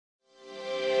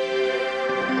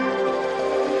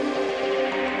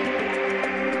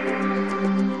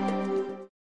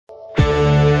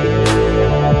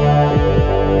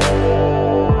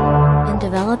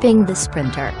Equipping the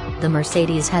Sprinter, the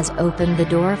Mercedes has opened the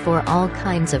door for all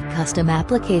kinds of custom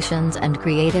applications and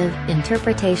creative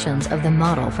interpretations of the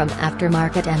model from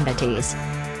aftermarket entities.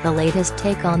 The latest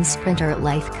take on Sprinter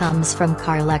life comes from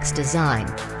Carlex Design,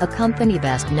 a company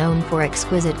best known for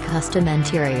exquisite custom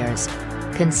interiors.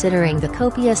 Considering the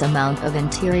copious amount of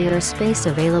interior space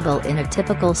available in a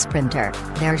typical Sprinter,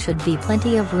 there should be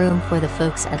plenty of room for the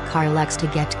folks at Carlex to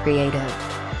get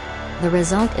creative. The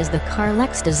result is the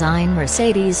Carlex Design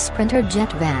Mercedes Sprinter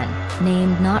Jet Van,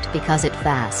 named not because it's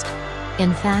fast.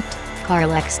 In fact,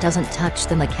 Carlex doesn't touch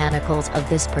the mechanicals of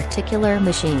this particular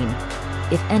machine.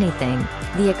 If anything,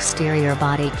 the exterior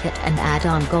body kit and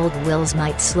add-on gold wheels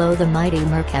might slow the mighty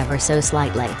Merc ever so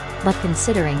slightly, but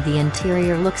considering the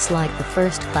interior looks like the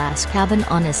first-class cabin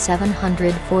on a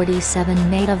 747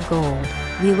 made of gold,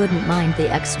 we wouldn't mind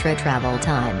the extra travel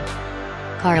time.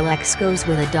 Carlex goes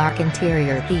with a dark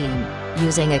interior theme,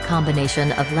 using a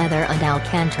combination of leather and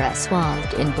Alcantara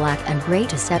swathed in black and grey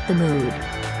to set the mood.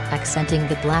 Accenting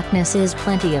the blackness is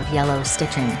plenty of yellow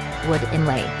stitching, wood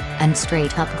inlay, and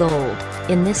straight-up gold,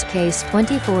 in this case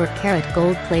 24-karat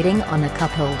gold plating on the cup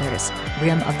holders,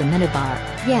 rim of the minibar,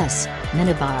 yes,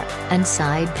 minibar, and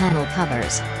side panel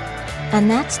covers. And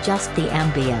that's just the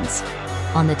ambience.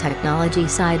 On the technology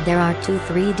side there are two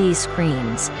 3D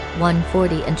screens, one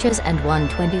 40 inches and one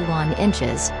 21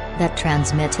 inches, that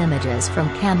transmit images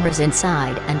from cameras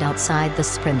inside and outside the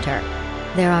Sprinter.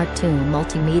 There are two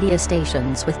multimedia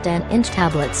stations with 10-inch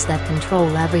tablets that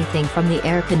control everything from the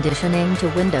air conditioning to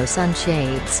window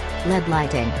sunshades, LED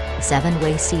lighting,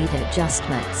 7-way seat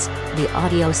adjustments, the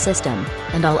audio system,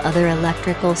 and all other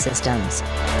electrical systems.